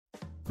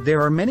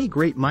There are many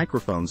great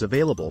microphones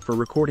available for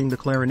recording the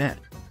clarinet,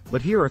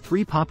 but here are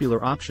 3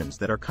 popular options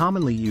that are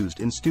commonly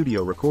used in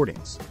studio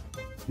recordings.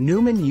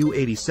 Neumann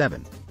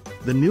U87.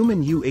 The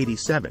Neumann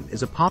U87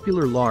 is a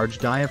popular large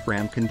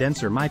diaphragm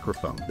condenser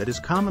microphone that is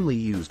commonly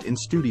used in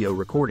studio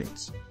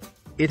recordings.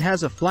 It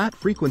has a flat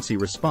frequency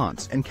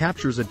response and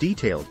captures a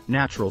detailed,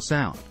 natural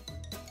sound.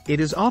 It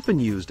is often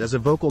used as a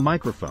vocal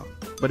microphone,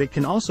 but it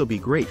can also be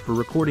great for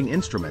recording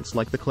instruments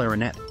like the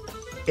clarinet.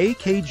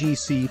 AKG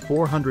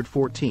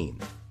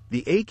C414.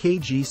 The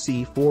AKG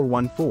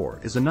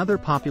C414 is another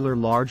popular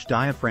large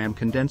diaphragm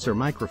condenser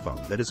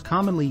microphone that is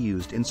commonly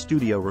used in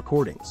studio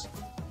recordings.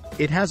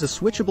 It has a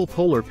switchable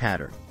polar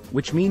pattern,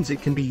 which means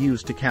it can be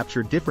used to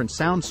capture different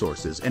sound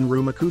sources and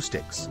room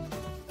acoustics.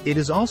 It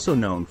is also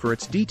known for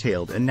its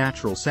detailed and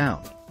natural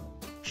sound.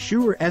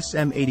 Shure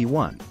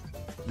SM81.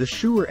 The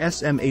Shure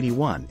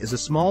SM81 is a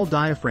small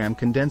diaphragm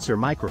condenser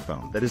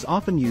microphone that is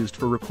often used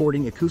for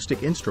recording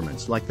acoustic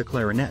instruments like the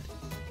clarinet.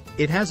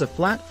 It has a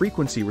flat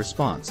frequency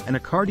response and a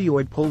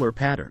cardioid polar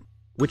pattern,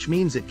 which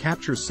means it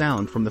captures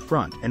sound from the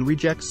front and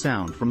rejects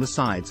sound from the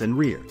sides and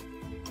rear.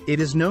 It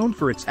is known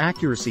for its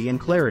accuracy and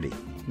clarity,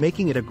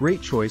 making it a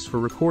great choice for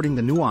recording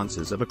the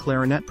nuances of a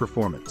clarinet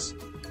performance.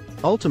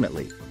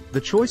 Ultimately, the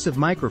choice of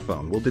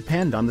microphone will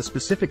depend on the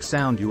specific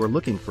sound you are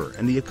looking for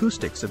and the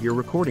acoustics of your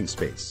recording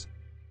space.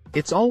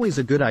 It's always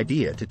a good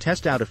idea to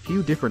test out a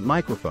few different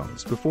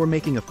microphones before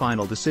making a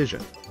final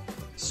decision.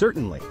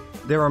 Certainly,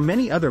 there are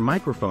many other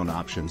microphone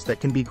options that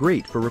can be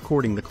great for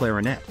recording the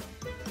clarinet.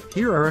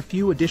 Here are a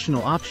few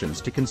additional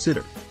options to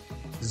consider.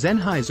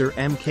 Sennheiser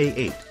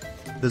MK8.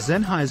 The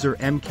Sennheiser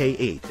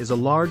MK8 is a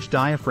large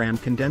diaphragm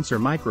condenser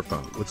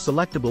microphone with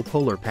selectable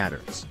polar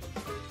patterns.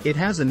 It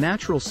has a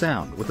natural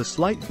sound with a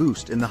slight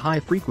boost in the high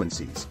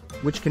frequencies,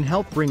 which can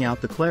help bring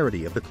out the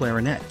clarity of the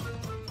clarinet.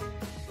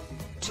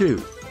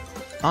 2.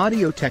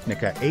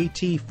 Audio-Technica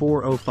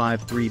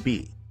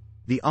AT4053B.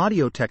 The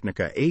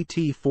Audio-Technica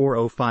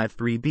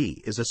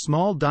AT4053B is a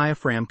small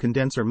diaphragm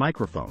condenser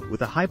microphone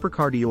with a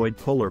hypercardioid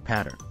polar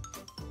pattern.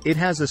 It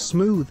has a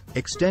smooth,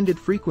 extended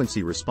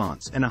frequency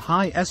response and a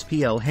high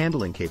SPL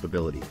handling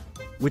capability,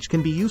 which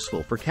can be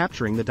useful for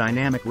capturing the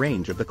dynamic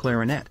range of the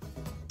clarinet.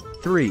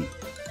 3.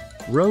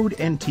 Rode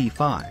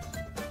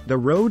NT5. The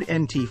Rode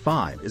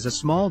NT5 is a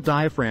small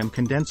diaphragm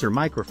condenser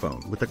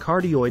microphone with a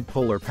cardioid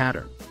polar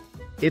pattern.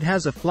 It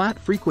has a flat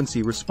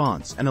frequency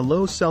response and a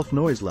low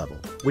self-noise level,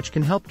 which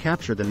can help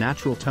capture the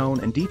natural tone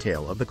and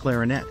detail of the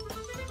clarinet.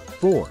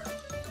 4.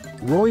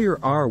 Royer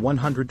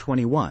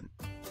R121.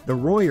 The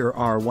Royer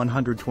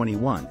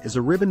R121 is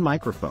a ribbon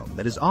microphone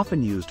that is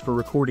often used for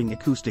recording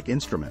acoustic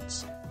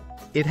instruments.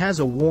 It has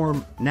a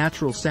warm,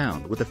 natural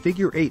sound with a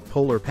figure-8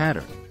 polar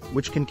pattern,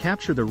 which can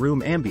capture the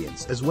room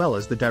ambience as well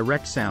as the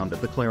direct sound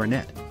of the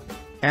clarinet.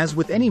 As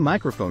with any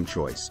microphone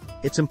choice,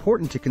 it's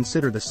important to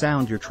consider the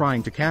sound you're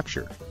trying to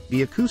capture,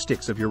 the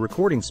acoustics of your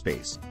recording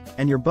space,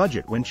 and your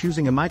budget when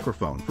choosing a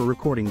microphone for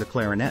recording the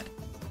clarinet.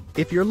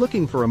 If you're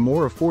looking for a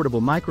more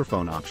affordable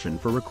microphone option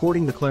for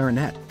recording the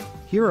clarinet,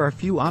 here are a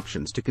few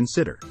options to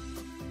consider.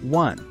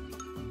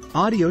 1.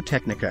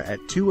 Audio-Technica at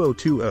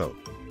 2020.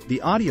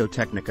 The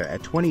Audio-Technica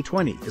at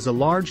 2020 is a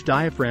large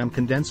diaphragm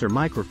condenser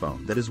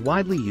microphone that is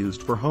widely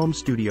used for home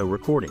studio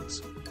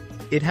recordings.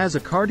 It has a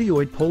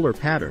cardioid polar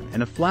pattern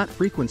and a flat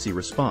frequency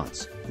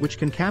response, which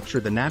can capture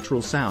the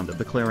natural sound of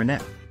the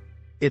clarinet.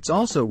 It's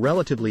also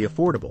relatively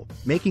affordable,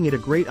 making it a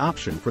great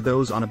option for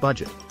those on a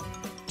budget.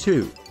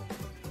 2.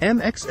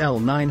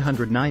 MXL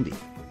 990.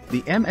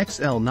 The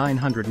MXL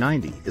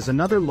 990 is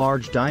another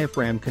large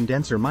diaphragm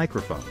condenser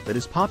microphone that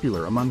is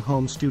popular among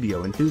home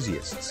studio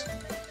enthusiasts.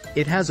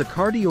 It has a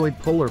cardioid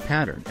polar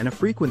pattern and a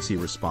frequency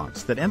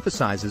response that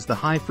emphasizes the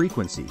high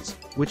frequencies,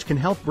 which can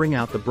help bring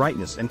out the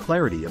brightness and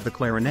clarity of the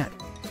clarinet.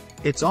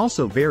 It's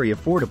also very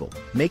affordable,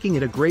 making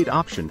it a great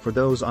option for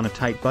those on a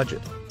tight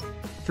budget.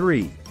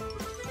 3.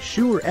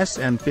 Shure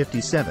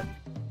SM57.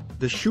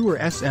 The Shure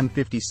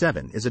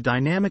SM57 is a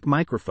dynamic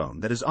microphone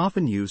that is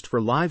often used for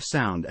live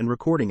sound and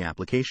recording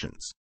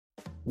applications.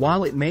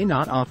 While it may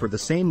not offer the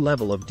same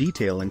level of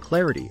detail and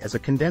clarity as a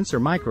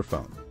condenser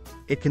microphone,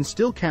 it can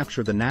still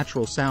capture the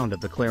natural sound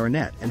of the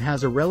clarinet and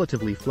has a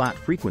relatively flat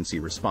frequency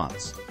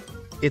response.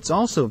 It's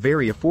also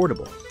very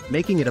affordable,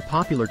 making it a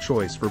popular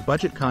choice for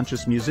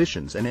budget-conscious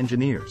musicians and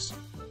engineers.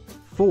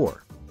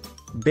 4.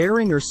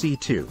 Behringer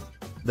C2.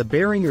 The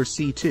Behringer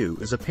C2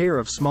 is a pair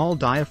of small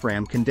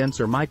diaphragm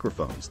condenser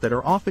microphones that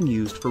are often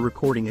used for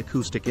recording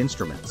acoustic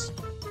instruments.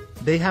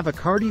 They have a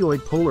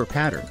cardioid polar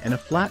pattern and a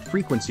flat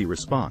frequency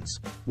response,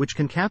 which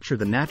can capture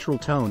the natural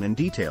tone and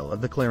detail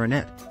of the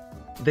clarinet.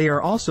 They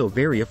are also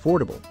very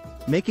affordable,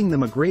 making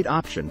them a great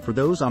option for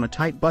those on a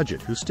tight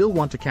budget who still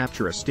want to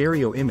capture a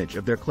stereo image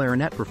of their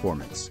clarinet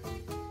performance.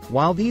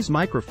 While these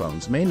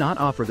microphones may not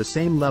offer the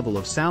same level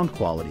of sound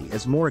quality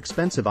as more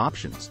expensive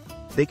options,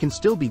 they can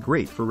still be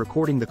great for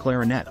recording the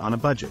clarinet on a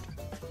budget.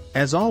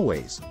 As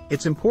always,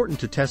 it's important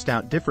to test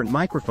out different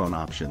microphone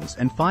options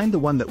and find the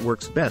one that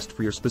works best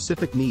for your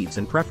specific needs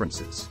and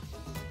preferences.